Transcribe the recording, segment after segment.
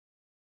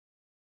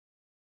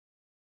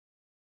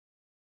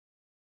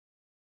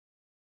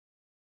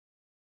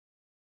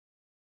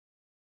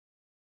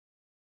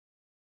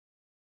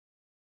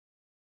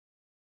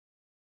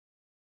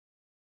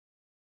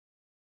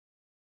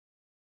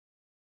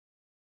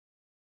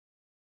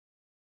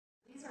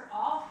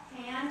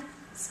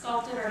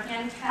sculpted or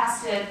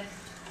hand-casted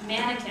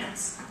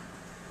mannequins.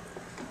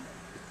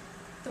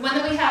 The one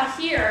that we have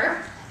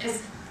here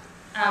is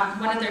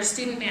one of their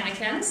student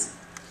mannequins.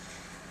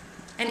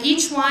 And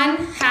each one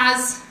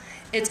has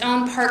its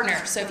own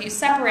partner. So if you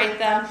separate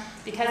them,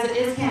 because it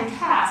is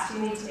hand-cast,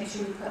 you need to make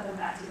sure you put them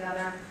back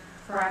together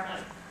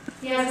correctly.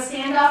 He has a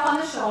standoff on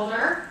the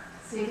shoulder,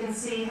 so you can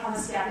see how the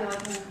scapula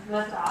can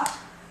lift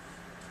off.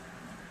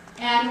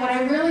 And what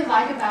I really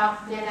like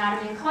about the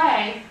anatomy in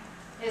clay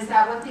is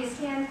that with these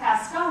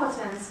hand-cast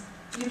skeletons,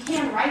 you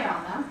can write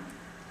on them,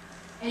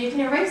 and you can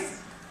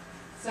erase.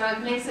 So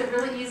it makes it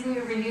really easily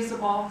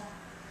reusable.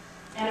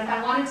 And if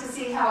I wanted to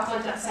see how it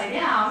looked upside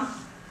down,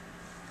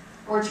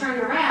 or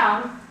turned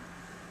around,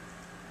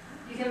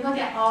 you can look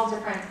at all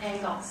different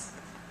angles.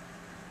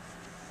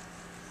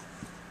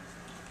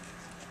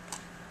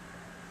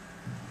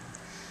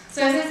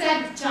 So as I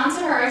said, John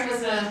Sahurich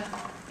was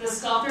the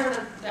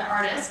sculptor, the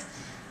artist,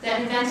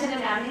 that invented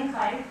anatomy in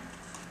clay.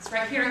 It's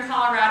right here in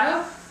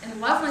Colorado, in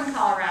Loveland,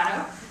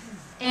 Colorado.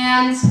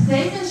 And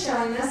they've been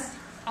showing this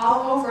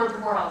all over the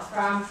world,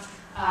 from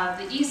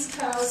the East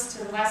Coast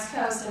to the West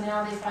Coast, and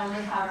now they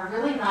finally have a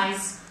really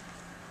nice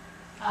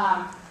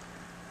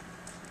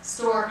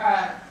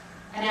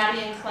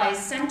anatomy in clay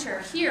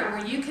center here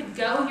where you could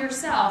go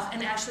yourself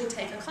and actually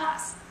take a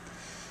class.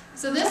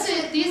 So this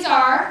is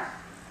our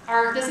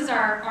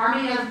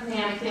army of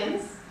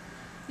mannequins.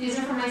 These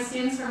are from my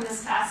students from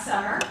this past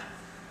summer.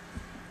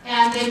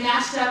 And they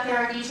matched up there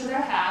at each of their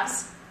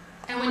halves.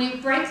 And when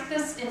you break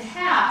this in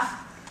half,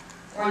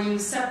 or you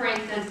separate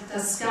the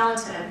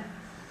skeleton,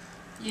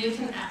 you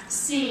can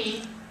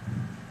see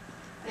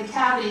the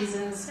cavities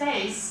in the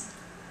space,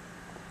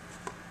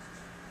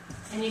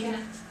 and you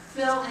can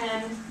fill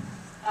in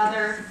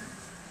other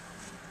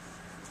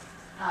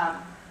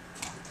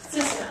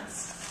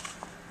systems.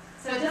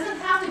 So it doesn't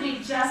have to be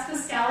just the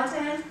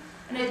skeleton,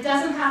 and it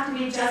doesn't have to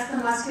be just the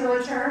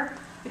musculature,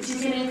 but you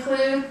can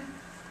include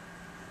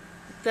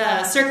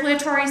the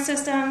circulatory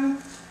system,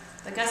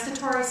 the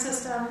gustatory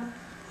system,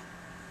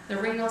 the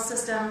renal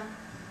system.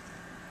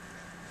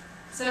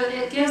 So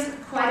it gives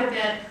quite a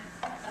bit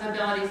of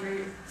ability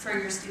for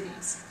your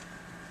students.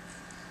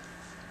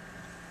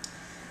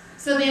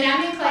 So the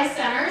Anatomy and Clay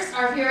Centers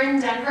are here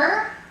in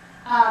Denver,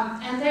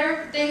 and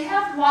they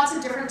have lots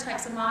of different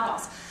types of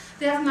models.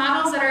 They have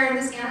models that are in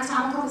this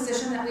anatomical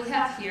position that we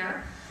have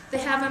here. They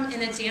have them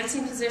in a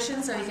dancing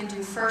position, so you can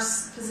do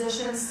first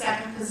position,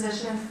 second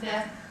position,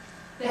 fifth.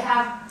 They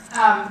have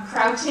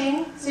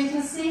crouching, so you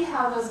can see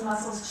how those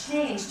muscles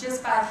change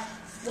just by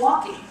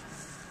walking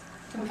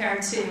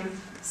compared to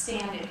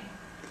standing.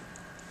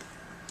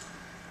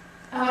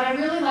 And what I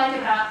really like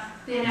about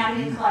the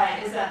Anatomy in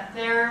Clay is that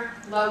their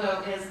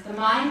logo is, "The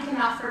mind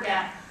cannot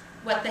forget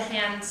what the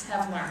hands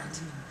have learned."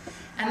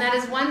 And that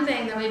is one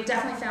thing that we've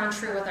definitely found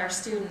true with our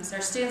students.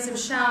 Our students have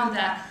shown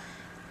that,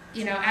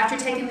 after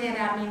taking the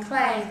Anatomy in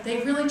Clay,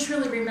 they really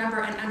truly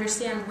remember and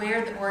understand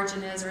where the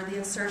origin is, or the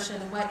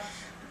insertion, what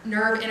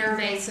nerve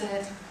innervates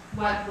it,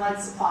 what blood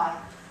supply.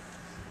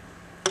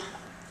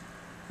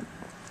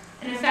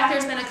 And in fact,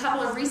 there's been a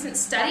couple of recent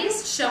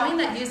studies showing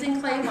that using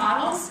clay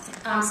models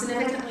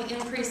significantly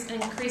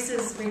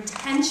increases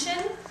retention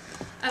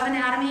of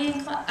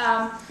anatomy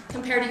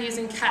compared to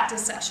using cat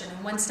dissection.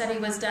 And one study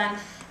was done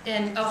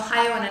in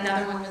Ohio and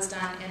another one was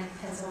done in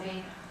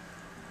Pennsylvania.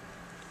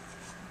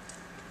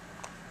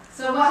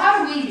 So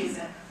how do we use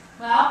it?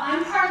 Well,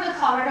 I'm part of the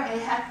Colorado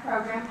AHEC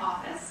program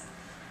office.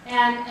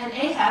 And an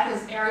AHEC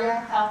is Area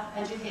Health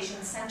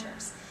Education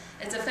Centers.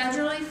 It's a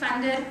federally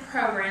funded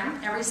program.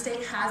 Every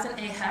state has an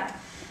AHEC.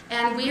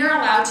 And we are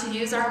allowed to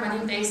use our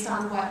money based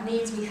on what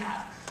needs we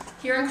have.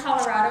 Here in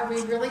Colorado,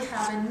 we really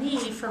have a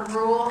need for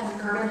rural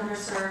and urban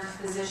underserved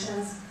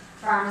physicians,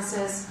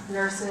 pharmacists,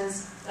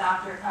 nurses,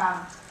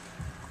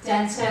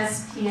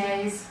 dentists,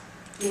 PAs,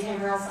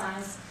 behavioral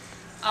science,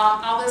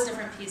 all those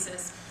different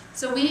pieces.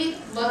 So we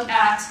look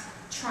at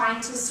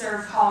trying to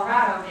serve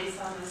Colorado based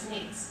on those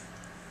needs.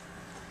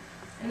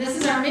 And this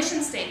is our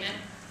mission statement.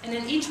 And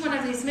in each one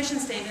of these mission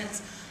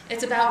statements,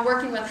 it's about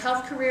working with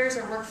health careers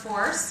or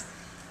workforce.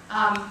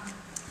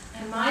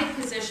 And my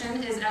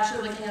position is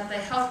actually looking at the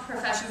health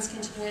professions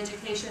continuing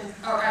education,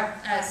 or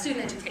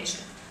student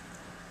education.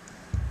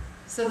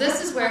 So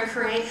this is where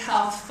Create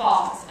Health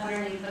falls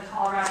underneath the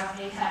Colorado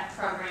AHEC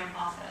program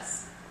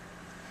office.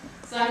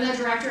 So I'm the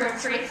director of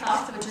Create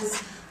Health, which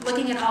is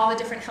looking at all the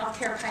different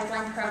healthcare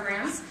pipeline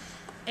programs.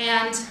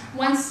 And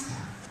once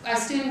a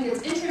student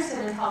gets interested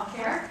in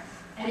healthcare,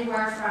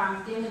 anywhere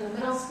from being in the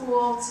middle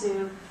school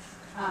to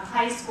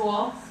high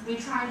school, we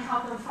try and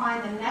help them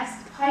find the next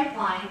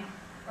pipeline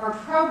or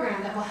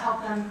program that will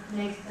help them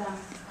make them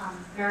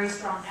very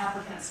strong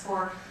applicants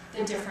for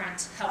the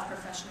different health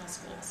professional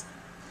schools.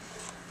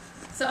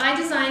 So I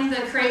designed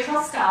the Create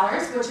Health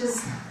Scholars, which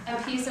is a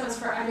piece that was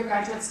for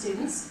undergraduate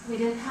students. We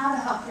didn't have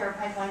a healthcare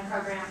pipeline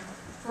program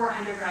for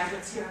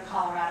undergraduates here in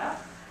Colorado.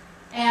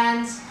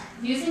 And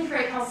using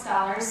Create Health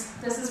Scholars,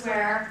 this is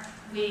where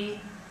we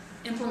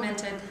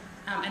implemented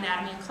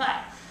anatomy in clay.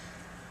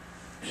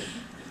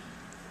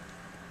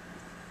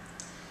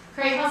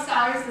 Create Health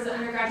Scholars is an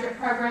undergraduate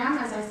program,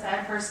 as I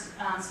said, for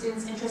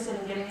students interested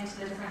in getting into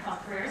the different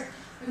health careers.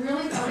 We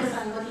really focus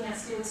on looking at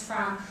students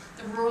from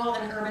the rural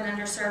and urban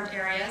underserved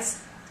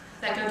areas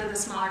that go to the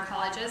smaller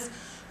colleges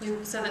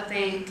so that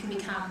they can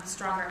become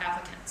stronger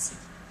applicants.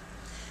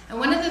 And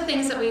one of the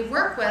things that we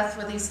work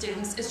with these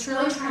students is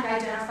truly trying to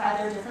identify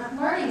their different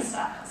learning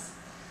styles.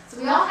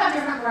 So we all have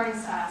different learning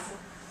styles,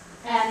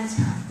 and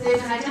they've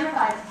been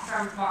identified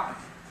from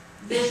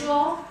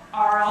visual,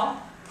 oral,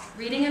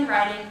 reading and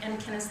writing, and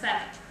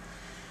kinesthetic.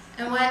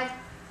 And what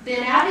the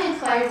anatomy of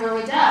clay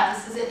really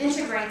does is it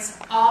integrates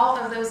all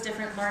of those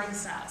different learning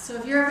styles. So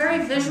if you're a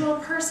very visual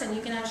person,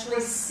 you can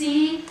actually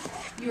see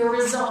your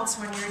results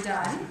when you're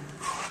done.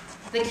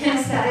 The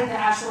kinesthetic, the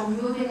actual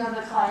moving of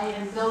the clay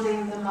and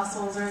building the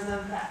muscles or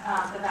the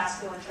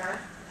vasculature.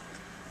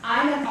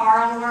 I'm an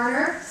oral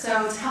learner,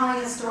 so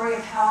telling a story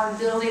of how I'm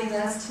building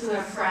this to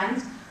a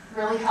friend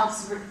really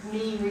helps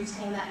me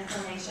retain that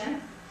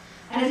information.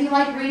 And if you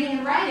like reading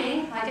and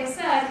writing, like I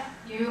said,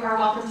 you are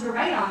welcome to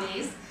write on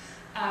these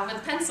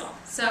with pencil.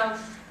 So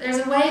there's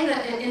a way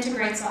that it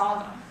integrates all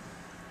of them.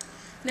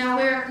 Now,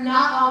 we're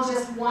not all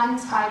just one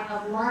type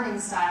of learning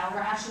style. We're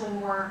actually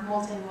more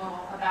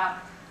multimodal. About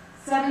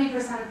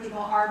 70% of people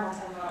are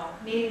multimodal,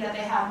 meaning that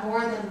they have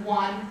more than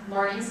one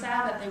learning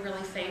style that they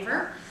really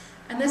favor.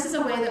 And this is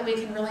a way that we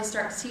can really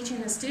start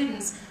teaching the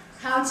students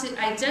how to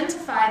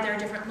identify their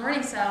different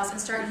learning styles and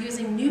start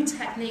using new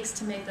techniques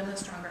to make them a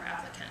stronger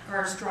applicant,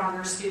 or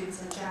stronger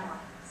students in general.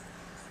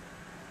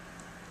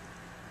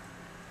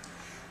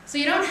 So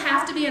you don't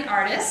have to be an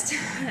artist,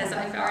 as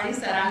I've already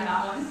said, I'm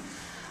not one.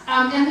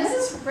 And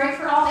this is great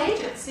for all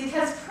ages,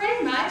 because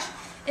pretty much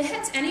it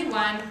hits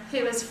anyone who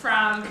is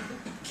from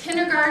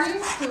kindergarten,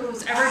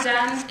 who's ever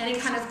done any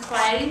kind of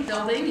clay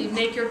building. You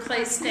make your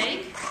clay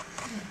snake.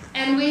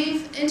 And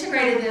we've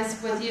integrated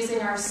this with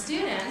using our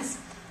students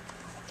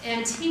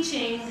and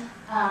teaching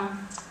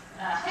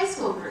high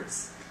school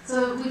groups.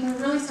 So we can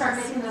really start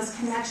making those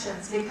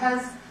connections,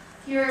 because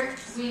here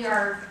we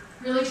are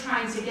really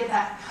trying to get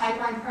that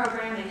pipeline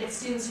program and get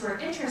students who are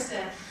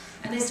interested,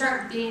 and they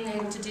start being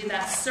able to do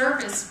that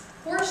service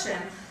portion.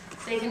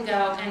 They can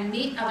go and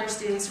meet other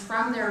students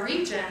from their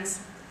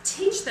regions,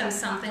 teach them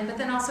something, but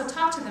then also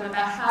talk to them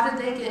about how did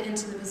they get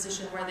into the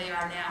position where they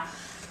are now.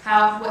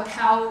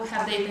 How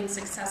have they been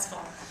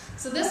successful?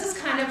 So this is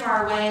kind of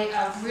our way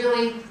of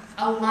really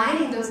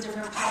aligning those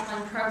different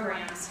pipeline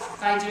programs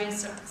by doing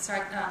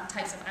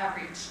types of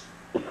outreach.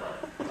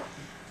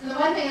 And the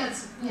one thing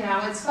that's,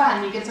 it's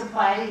fun. You get to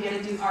play, you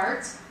get to do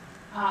art,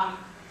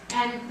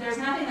 and there's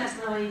nothing that's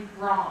really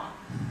wrong.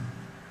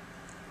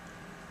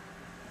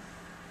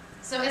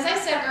 So as I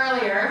said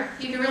earlier,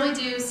 you can really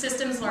do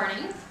systems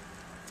learning.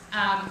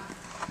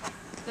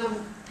 The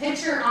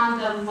picture on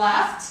the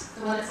left,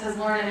 the one that says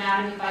Learn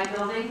Anatomy by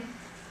Building,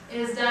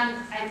 is done,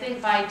 I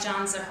think, by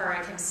John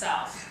Zahurik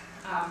himself.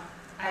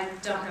 I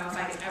don't know if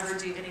I could ever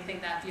do anything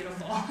that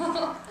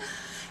beautiful.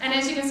 And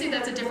as you can see,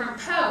 that's a different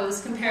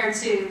pose compared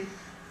to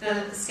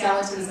the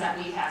skeletons that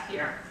we have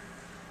here.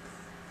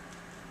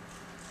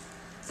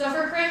 So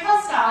for Create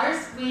Health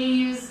Scholars, we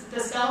use the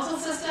skeletal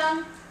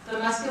system, the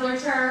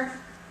musculature,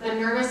 the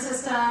nervous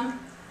system,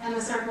 and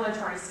the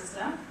circulatory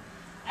system,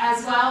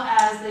 as well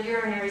as the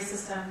urinary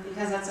system,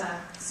 because that's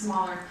a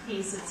smaller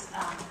piece. It's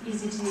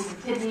easy to use a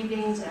kidney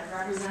bean to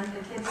represent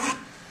the kidney.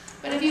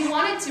 But if you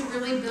wanted to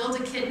really build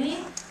a kidney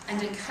and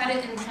to cut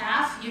it in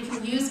half, you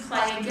can use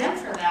clay again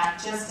for that,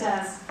 just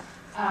as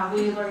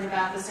we learned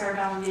about the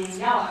cerebellum being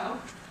yellow.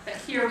 But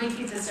here we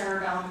keep the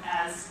cerebellum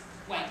as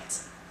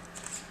white.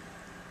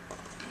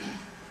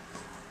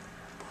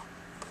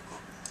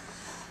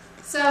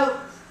 So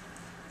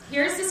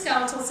here's the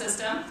skeletal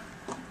system.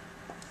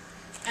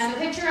 And the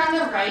picture on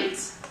the right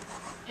is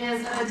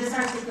a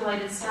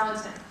disarticulated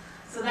skeleton.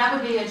 So that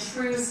would be a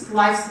true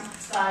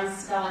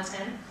life-size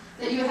skeleton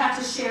that you would have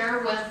to share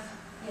with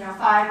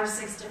 5 or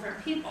 6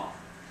 different people.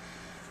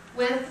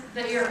 With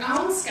your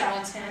own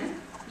skeleton,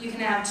 you can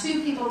have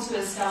 2 people to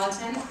a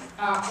skeleton,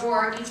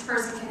 or each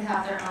person can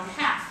have their own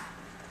half.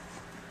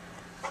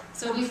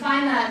 So we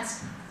find that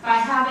by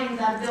having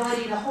the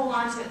ability to hold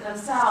on to it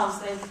themselves,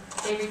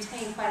 they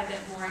retain quite a bit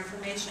more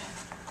information.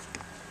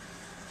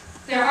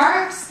 There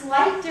are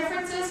slight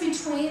differences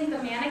between the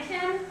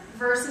mannequin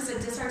versus a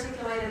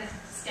disarticulated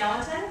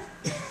skeleton.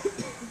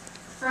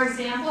 For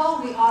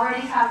example, we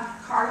already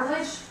have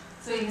cartilage,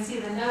 so you can see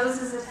the nose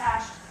is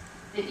attached,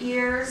 the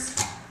ears,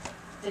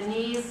 the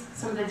knees,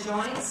 some of the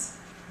joints.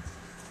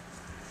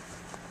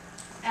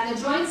 And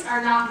the joints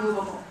are not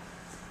movable.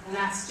 And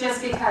that's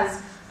just because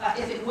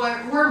if it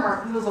were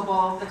more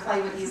movable, the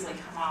clay would easily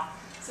come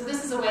off. So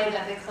this is a way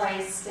that the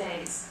clay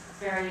stays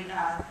very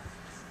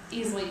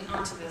easily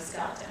onto the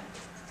skeleton.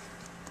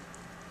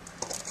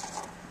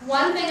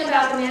 One thing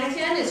about the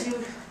mannequin is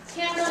you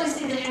can't really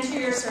see the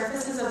interior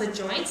surfaces of the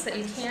joints that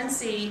you can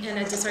see in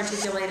a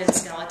disarticulated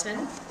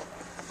skeleton.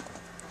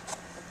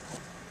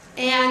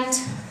 And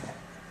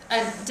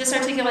a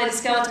disarticulated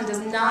skeleton does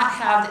not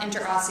have the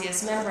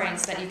interosseous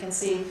membranes that you can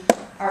see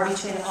are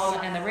between the ulna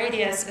and the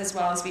radius, as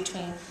well as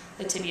between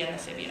the tibia and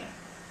the fibula.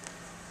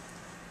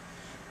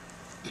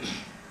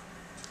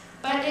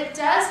 But it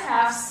does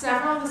have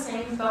several of the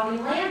same bony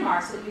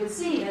landmarks that you would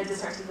see in a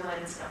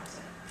disarticulated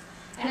skeleton.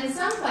 And in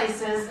some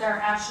places,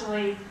 they're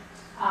actually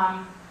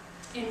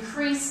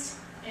increased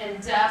in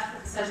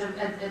depth, such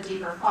as a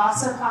deeper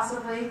fossa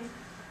possibly,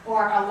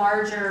 or a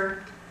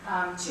larger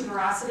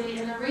tuberosity.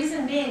 And the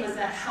reason being is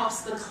that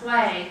helps the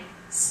clay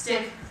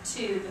stick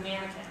to the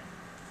mannequin.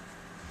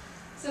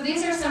 So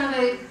these are some of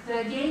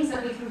the games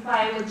that we can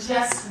play with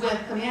just with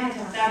the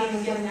mannequin without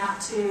even getting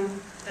out to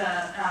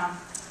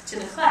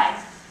the clay.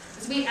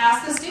 Is we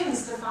ask the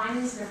students to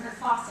find these different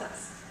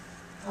fossas.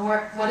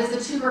 Or what is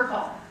a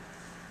tubercle?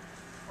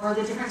 Or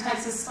the different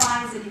types of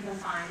spines that you can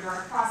find, or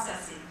a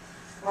processi,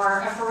 or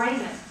a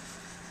foramen.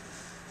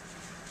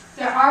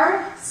 There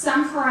are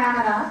some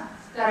foramina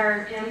that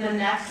are in the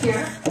neck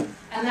here,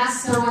 and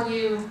that's so when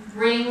you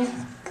bring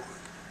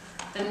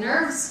the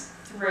nerves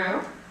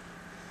through,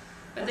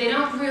 but they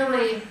don't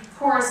really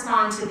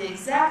correspond to the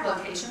exact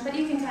location, but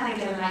you can kind of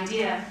get an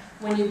idea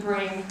when you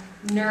bring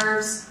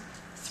nerves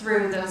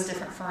through those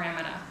different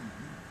foramina.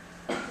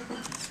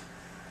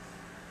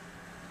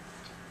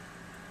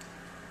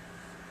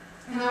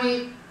 And then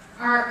we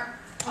are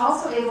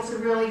also able to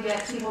really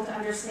get people to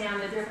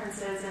understand the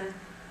differences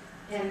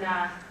in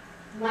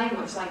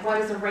language, like what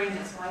is a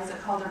ramus, why is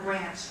it called a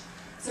branch?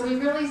 So we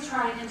really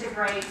try and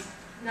integrate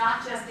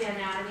not just the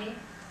anatomy,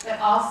 but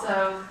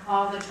also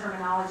all the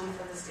terminology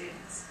for the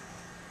students.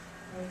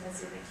 And you can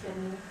see the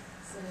kidney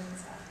sitting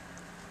inside.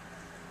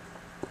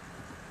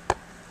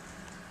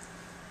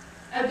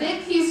 A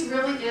big piece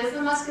really is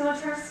the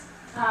musculature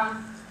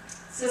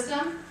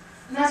system,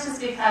 and that's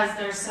just because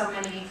there's so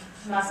many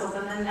muscles,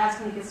 and then that's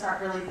when you can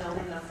start really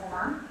building the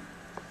form.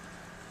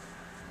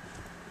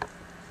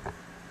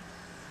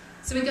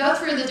 So we go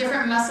through the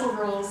different muscle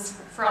rules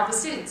for all the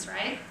students,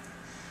 right?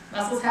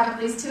 Muscles have at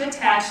least 2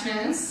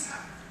 attachments,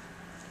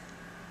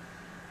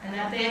 and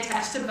that they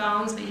attach to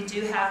bones, but you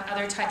do have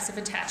other types of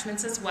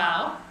attachments as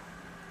well.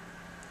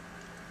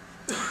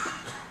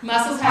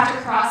 Muscles have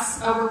to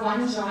cross over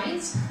one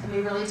joint, and we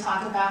really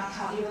talk about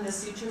how even the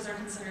sutures are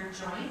considered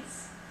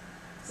joints.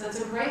 So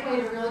it's a great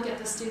way to really get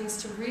the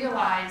students to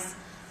realize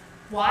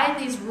why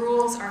these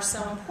rules are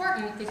so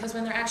important, because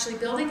when they're actually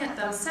building it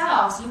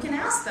themselves, you can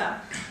ask them,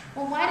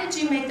 well, why did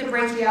you make the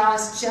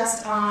brachialis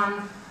just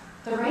on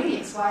the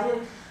radius?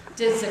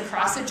 Does it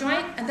cross a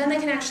joint? And then they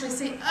can actually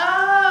see,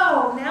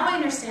 oh, now I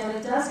understand,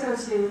 it does go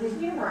to the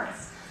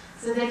humerus.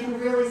 So they can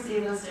really see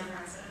those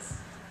differences.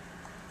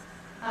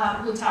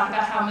 We talk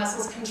about how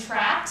muscles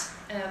contract,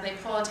 and they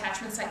pull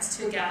attachment sites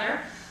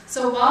together.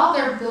 So while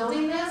they're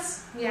building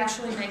this, we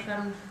actually make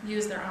them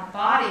use their own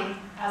body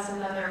as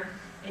another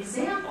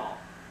example.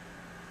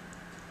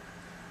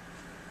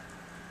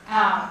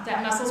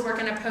 That muscles work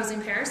in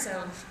opposing pairs,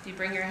 so if you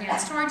bring your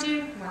hands towards you,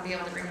 you want to be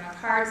able to bring them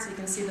apart so you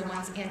can see the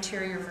ones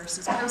anterior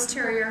versus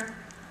posterior.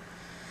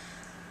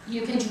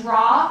 You can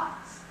draw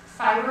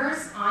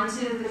fibers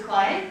onto the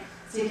clay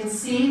so you can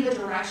see the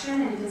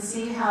direction, and you can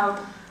see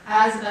how,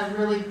 as a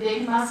really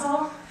big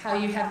muscle, how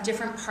you have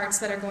different parts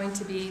that are going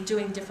to be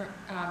doing different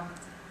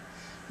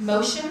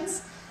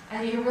motions,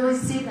 and you can really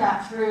see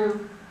that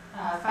through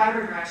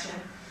fiber direction.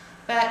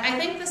 But I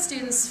think the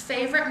student's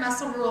favorite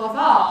muscle rule of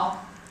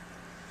all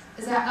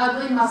is that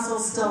ugly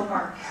muscles still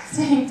work.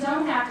 So you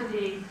don't have to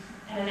be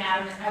an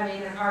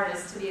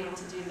artist to be able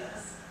to do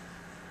this.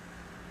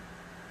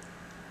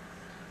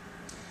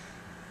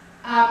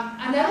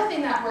 Another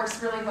thing that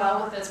works really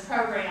well with this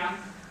program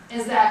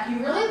is that you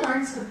really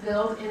learn to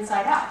build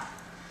inside out.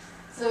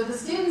 So the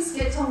students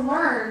get to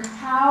learn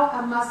how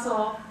a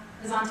muscle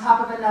is on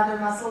top of another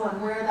muscle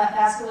and where that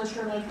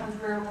vasculature may come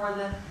through, or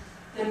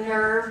the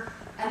nerve,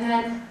 and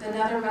then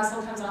another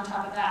muscle comes on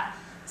top of that.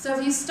 So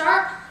if you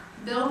start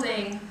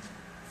building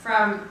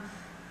from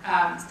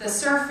the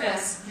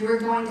surface, you're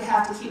going to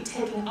have to keep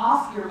taking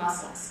off your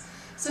muscles.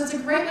 So it's a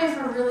great way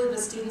for really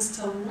the students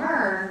to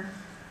learn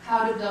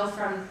how to build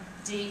from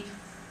deep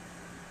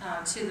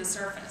to the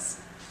surface.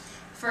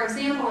 For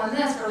example, in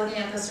this, we're looking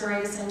at the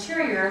serratus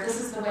anterior. This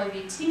is the way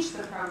we teach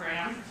the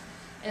program,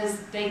 is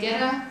they get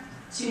a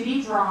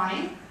 2D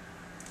drawing,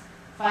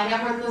 find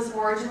out where those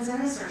origins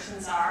and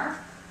insertions are,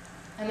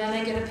 and then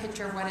they get a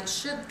picture of what it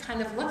should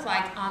kind of look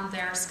like on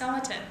their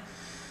skeleton.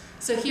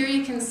 So here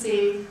you can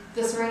see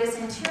the serratus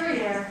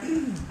anterior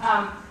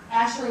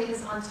actually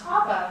is on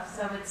top of,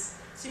 so it's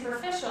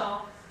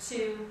superficial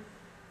to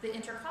the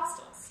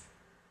intercostal.